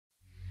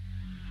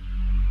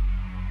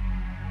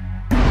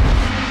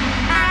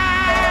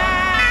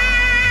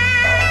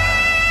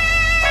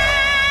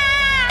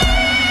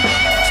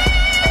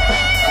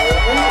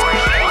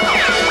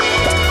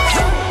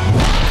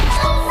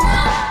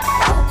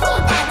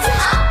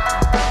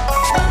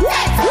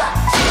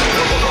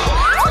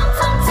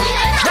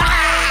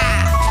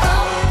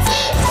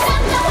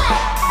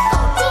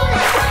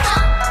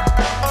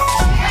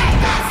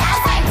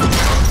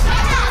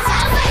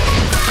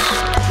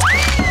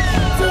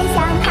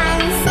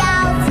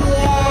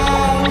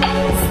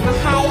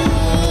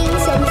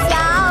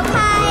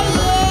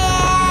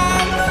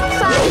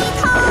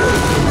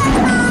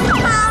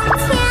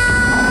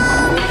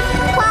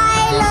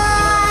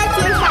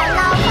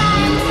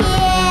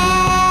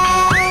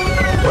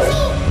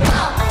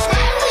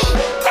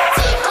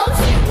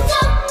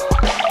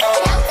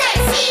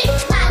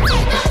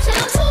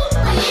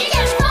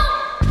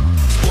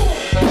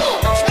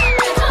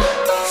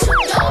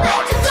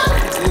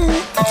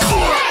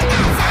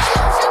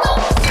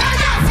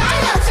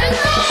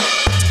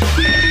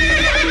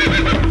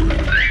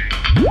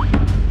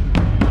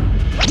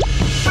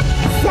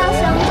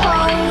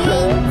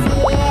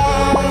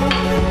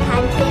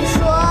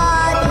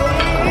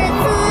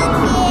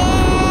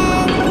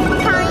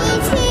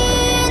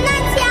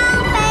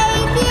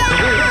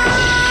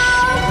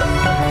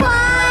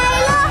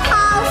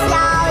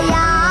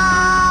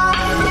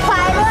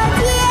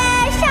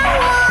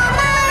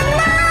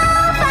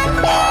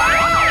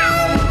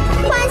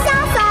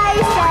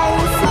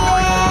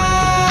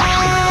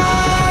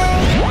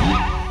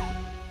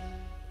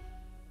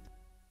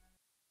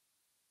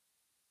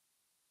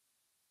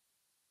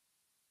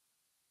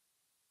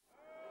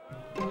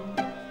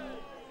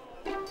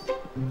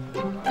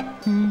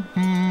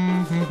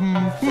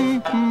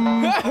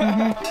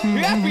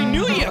Happy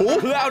New Year,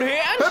 Cloud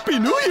Hand! Happy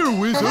New Year,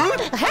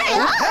 wizard!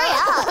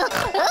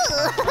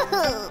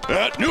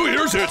 At New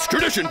Year's, it's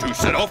tradition to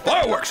set off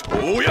fireworks.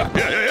 Oh, yeah.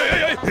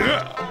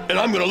 And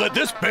I'm gonna let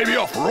this baby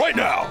off right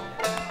now.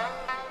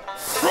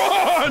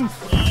 Run!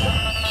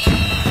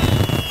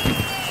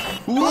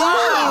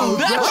 Wow,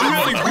 that's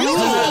really cool!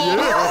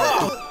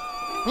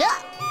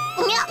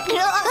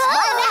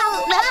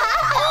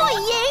 Oh,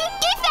 you!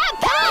 Give that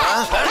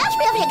back! Catch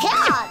me if you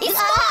can! It's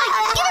mine!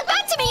 Give it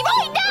back to me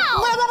right now!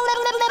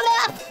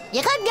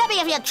 You couldn't get me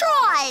if you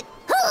tried!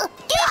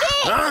 Give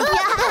it!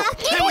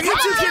 Hey, will you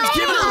two kids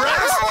give it a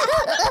rest?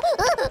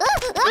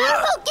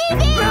 Give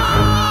it!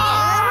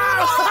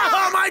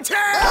 My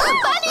tail!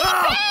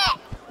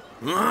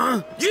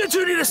 You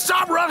two need to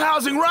stop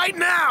roughhousing right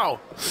now!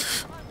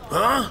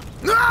 Huh?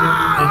 No!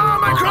 Oh,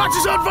 my crotch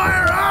is on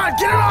fire!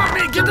 Get it off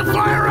me! Get the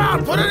fire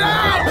out! Put it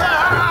out!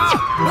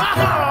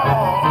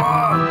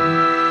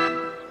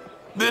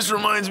 This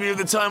reminds me of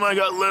the time I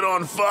got lit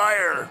on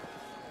fire.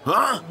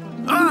 Huh?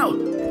 Oh!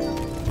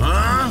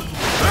 Huh?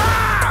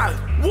 Ah!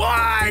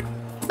 What?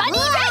 Bunny,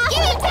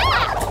 give it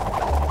back!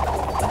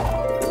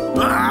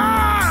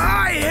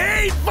 Ah! I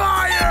hate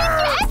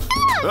fire! Let's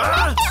set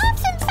off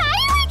some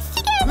fireworks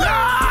together!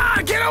 Ah!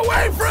 Get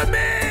away from me!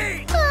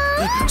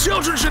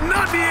 Children should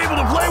not be able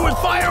to play with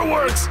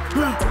fireworks!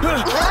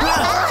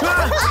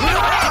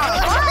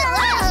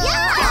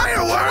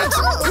 Fireworks!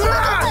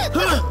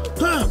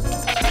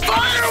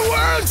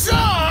 Fireworks! Oh!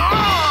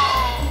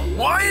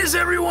 Why is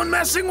everyone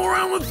messing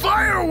around with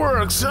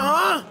fireworks,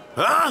 huh?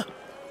 Huh?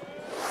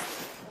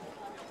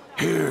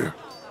 Here.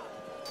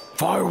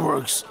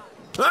 Fireworks.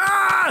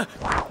 Ah!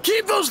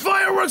 Keep those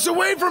fireworks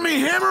away from me,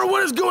 Hammer!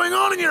 What is going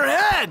on in your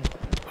head?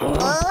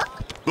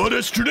 But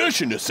it's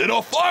tradition to set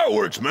off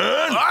fireworks,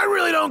 man! I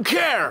really don't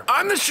care!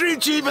 I'm the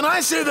street chief and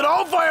I say that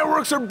all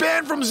fireworks are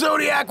banned from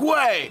Zodiac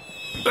Way!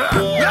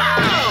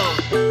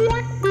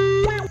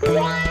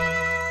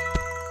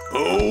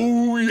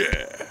 Oh,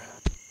 yeah.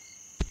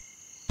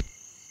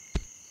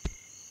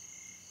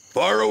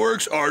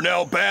 Fireworks are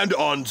now banned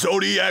on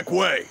Zodiac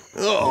Way.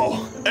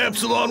 Oh,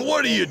 Epsilon,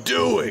 what are you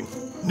doing?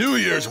 New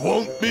Year's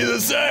won't be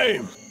the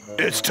same.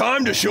 It's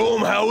time to show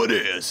them how it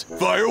is.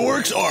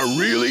 Fireworks are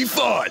really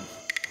fun.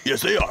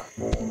 Yes, they are.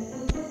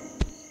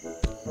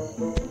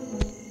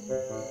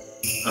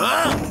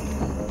 Huh?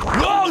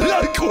 Whoa,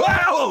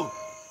 wow!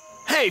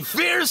 Hey,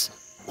 Fierce!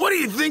 What do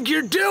you think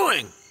you're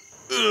doing?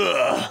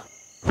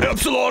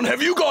 Epsilon,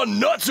 have you gone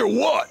nuts or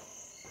what?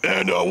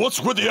 And what's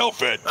with the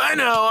outfit? I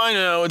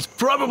know. It's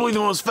probably the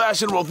most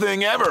fashionable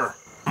thing ever.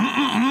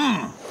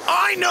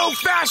 I know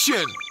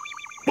fashion!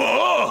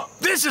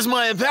 This is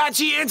my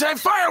Apache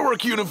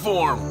anti-firework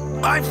uniform.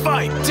 I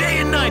fight day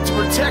and night to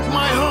protect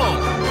my home.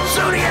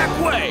 Zodiac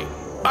Way.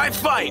 I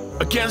fight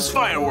against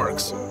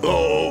fireworks.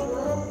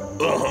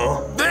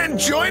 Then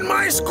join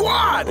my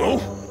squad. Oh,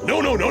 no.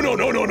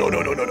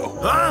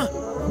 Huh?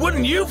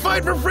 Wouldn't you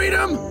fight for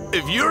freedom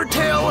if your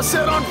tail was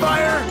set on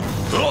fire?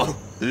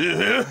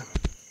 Yeah.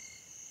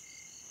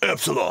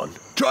 Epsilon,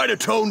 try to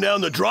tone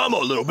down the drama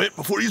a little bit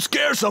before you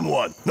scare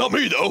someone. Not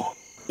me, though.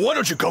 Why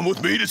don't you come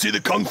with me to see the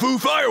Kung Fu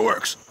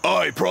fireworks?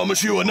 I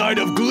promise you a night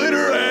of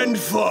glitter and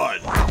fun.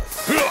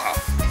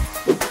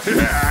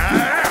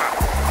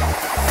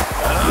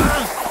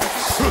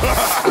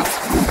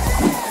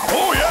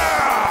 Oh,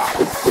 yeah!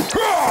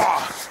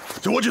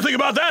 So what'd you think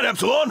about that,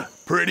 Epsilon?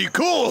 Pretty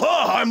cool,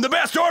 huh? I'm the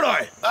best, aren't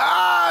I?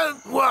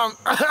 Well,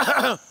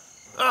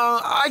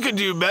 I could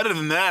do better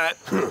than that.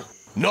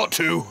 Not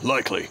too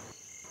likely.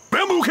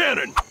 Bamboo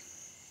cannon!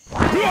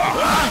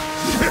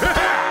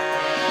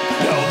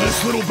 Now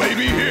this little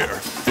baby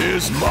here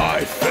is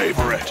my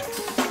favorite.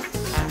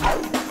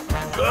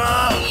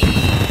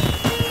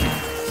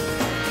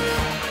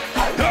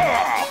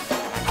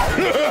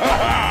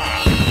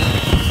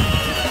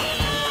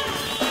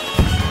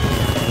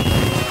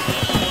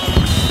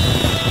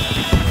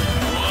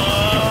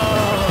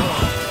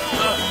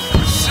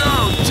 So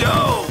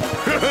dope!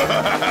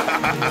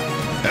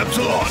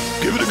 Epsilon,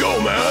 give it a go,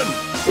 man.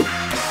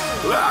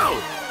 Wow!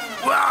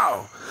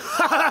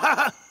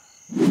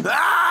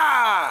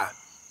 Ah!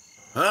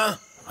 Huh?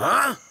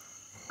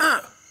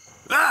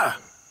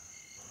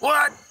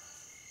 What?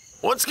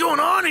 What's going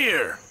on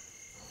here?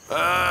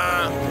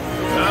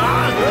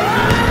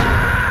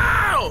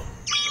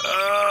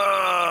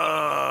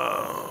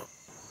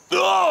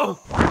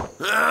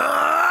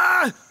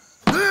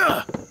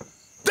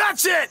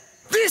 That's it!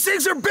 These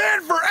things are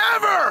banned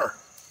forever!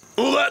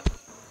 Well,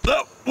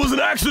 that was an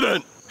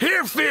accident.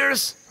 Here,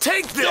 Fierce,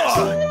 take this!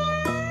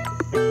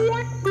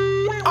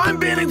 I'm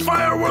banning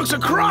fireworks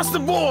across the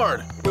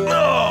board!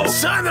 No!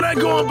 It's time that I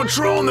go on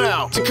patrol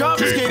now to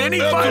confiscate any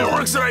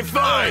fireworks that I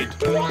find!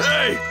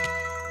 Hey!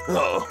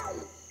 Oh.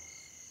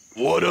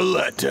 What a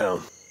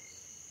letdown.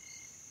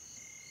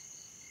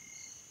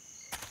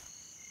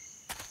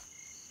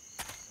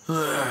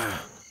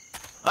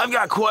 I've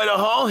got quite a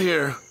haul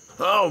here.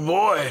 Oh,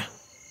 boy.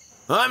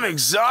 I'm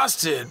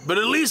exhausted, but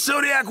at least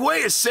Zodiac Way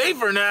is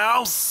safer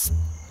now. Psst.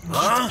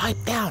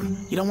 Pipe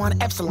down. You don't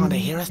want Epsilon to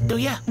hear us, do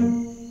ya?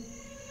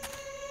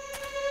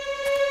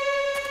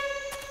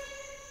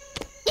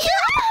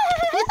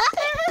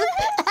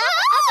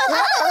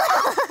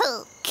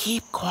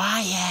 keep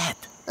quiet.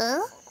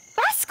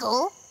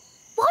 Rascal?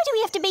 Why do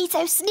we have to be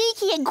so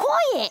sneaky and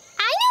quiet?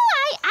 I know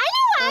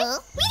why.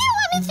 We don't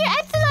want Mr.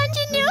 Epsilon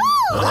to know.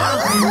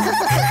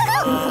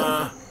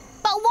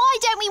 But why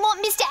don't we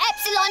want Mr.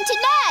 Epsilon to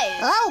know?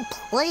 Oh,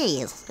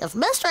 please. If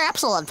Mr.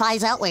 Epsilon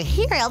finds out we're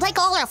here, he'll take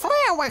all our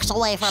fireworks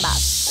away from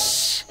us.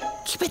 Shh.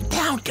 Keep it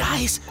down,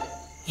 guys.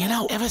 You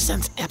know, ever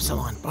since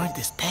Epsilon burnt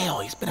his tail,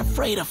 he's been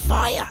afraid of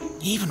fire,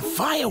 even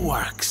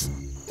fireworks.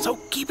 So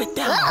keep it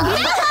down. I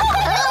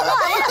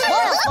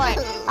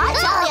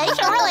tell you, you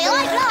should really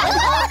like that.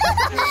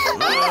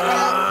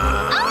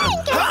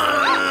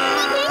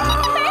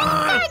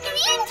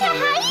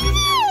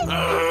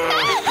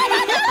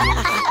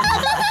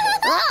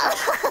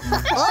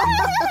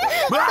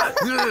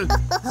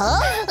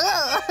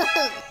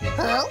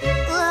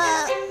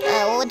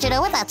 Would you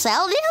know what that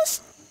sound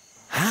is?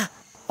 Huh?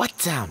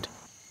 What sound?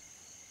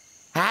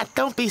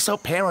 Don't be so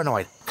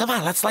paranoid. Come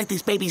on, let's light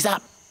these babies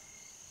up.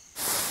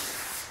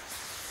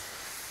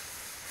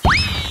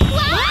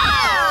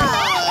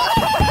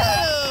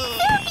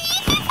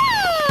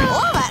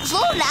 Oh, that's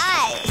so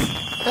nice.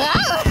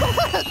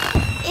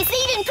 It's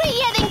even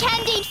prettier than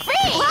candied fruit.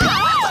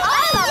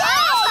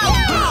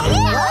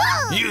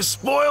 You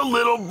spoiled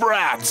little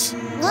brats.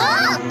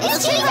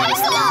 It's Chief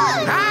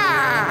Epsilon.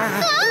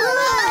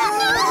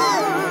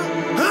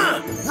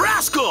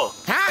 Rascal!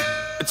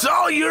 Huh? It's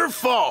all your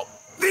fault.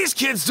 These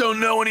kids don't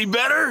know any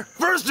better.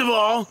 First of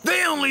all,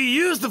 they only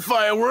used the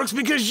fireworks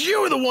because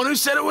you were the one who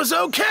said it was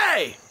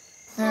okay.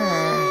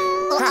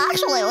 Well,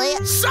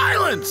 actually,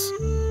 Silence!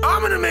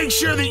 I'm gonna make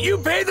sure that you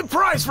pay the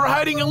price for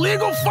hiding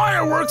illegal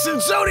fireworks in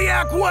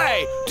Zodiac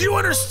Way. Do you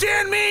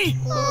understand me?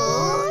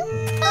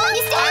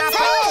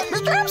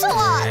 Mr.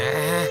 Epsilon!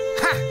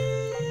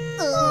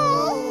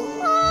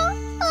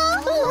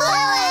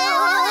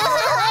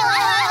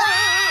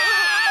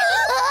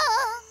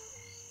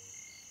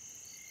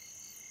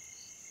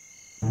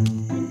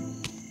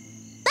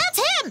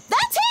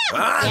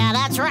 Yeah,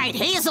 that's right.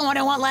 He's the one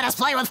who won't let us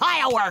play with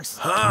fireworks.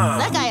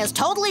 That guy has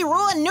totally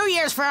ruined New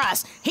Year's for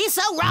us. He's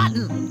so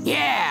rotten.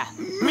 Yeah.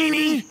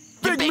 Meanie!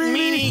 Big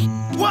meanie!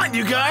 What,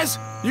 you guys?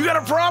 You got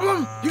a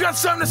problem? You got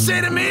something to say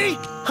to me?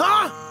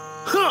 Huh?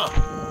 Huh?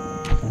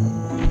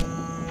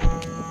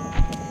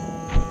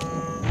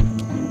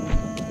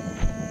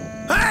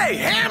 Hey,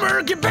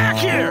 Hammer, get back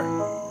here!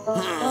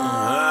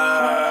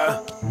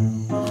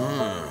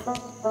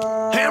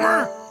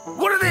 Hammer,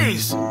 what are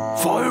these?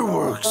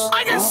 Fireworks.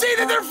 I can see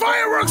that they're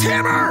fireworks,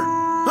 Hammer!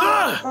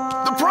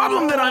 The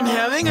problem that I'm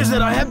having is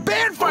that I have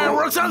banned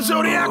fireworks on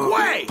Zodiac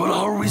Way! But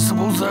how are we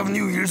supposed to have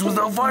New Year's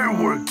without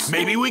fireworks?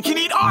 Maybe we can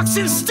eat ox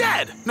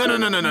instead!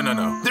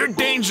 No. They're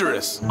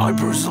dangerous. I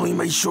personally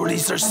made sure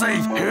these are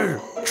safe. Here,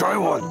 try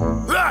one.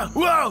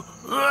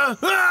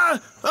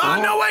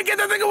 No way, get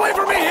that thing away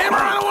from me, Hammer!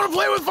 I don't want to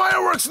play with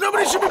fireworks!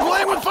 Nobody should be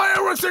playing with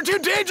fireworks, they're too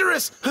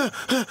dangerous!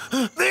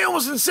 They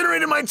almost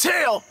incinerated my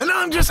tail, and now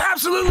I'm just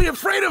absolutely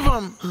afraid of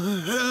them!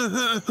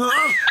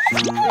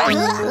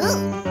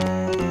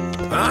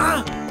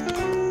 Huh?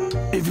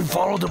 If you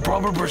follow the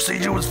proper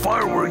procedure with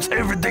fireworks,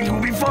 everything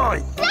will be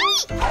fine. You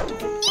have to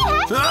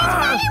fireworks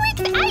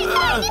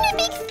outside in a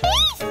big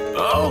space.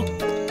 Oh?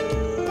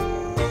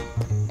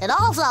 And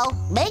also,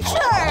 make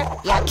sure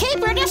you keep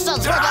your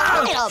distance when you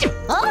light them.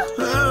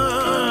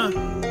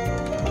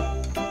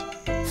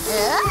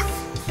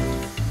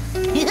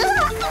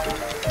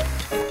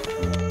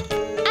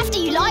 After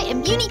you light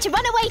them, you need to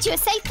run away to a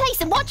safe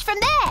place and watch from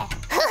there.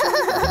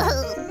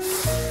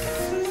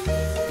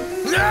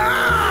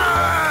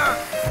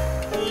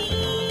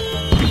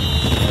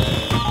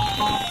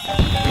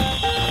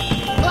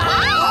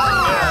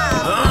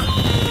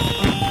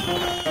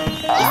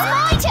 It's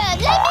my turn.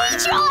 Let me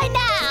try now.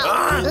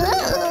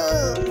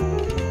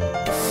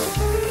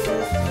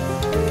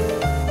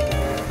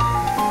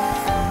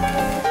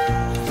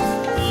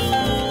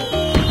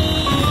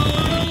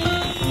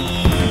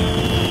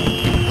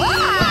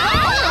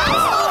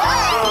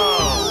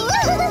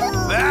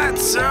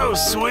 That's so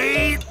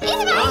sweet!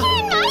 It's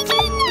my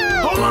turn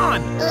now. Hold on!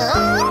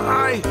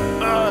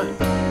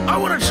 I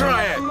want to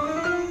try it.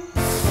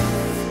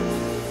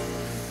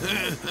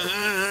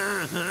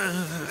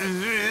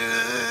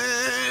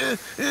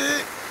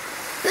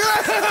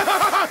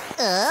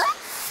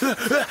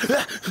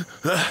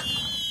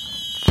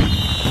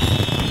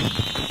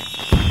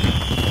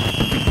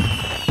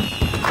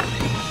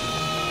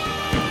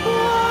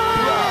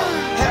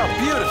 How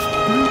beautiful!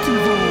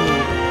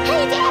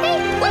 Hey, Daddy,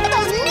 look at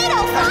those neato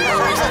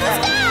fireworks in the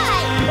sky.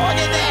 Look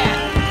at that.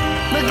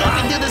 Look up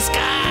into the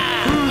sky.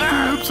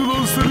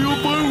 Epsilon Studio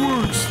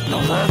fireworks.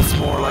 Now that's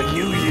more like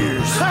New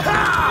Year's.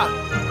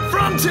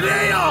 From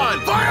today on,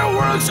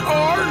 fireworks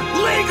are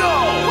legal!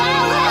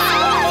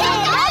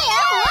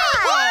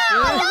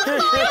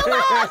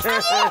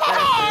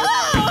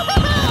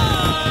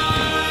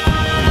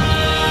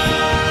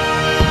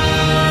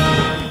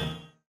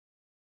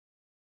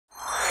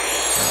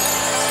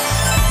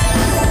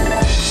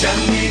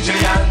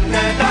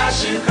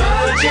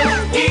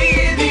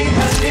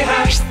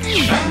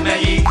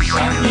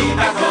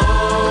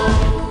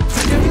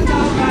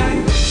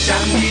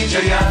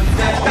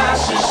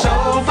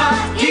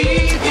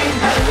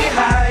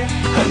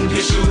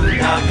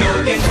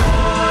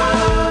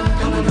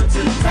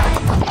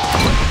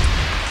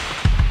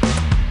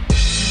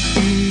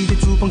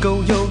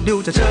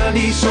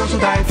 你守株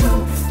待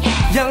兔，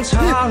扬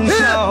长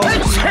啸。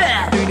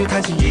女牛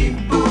弹琴一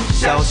不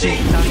小心，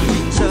大声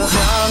鸣着，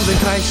两人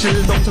开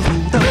始动成虎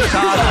灯，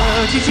杀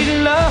了机器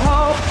人了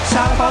后，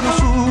上报的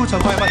书场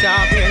快马加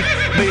鞭，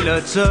没了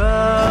这。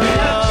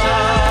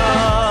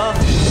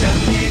像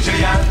你这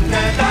样的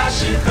大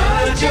师喝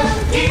酒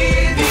一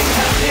定很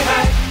厉害，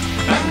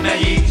慢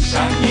慢饮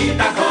上一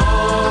大口。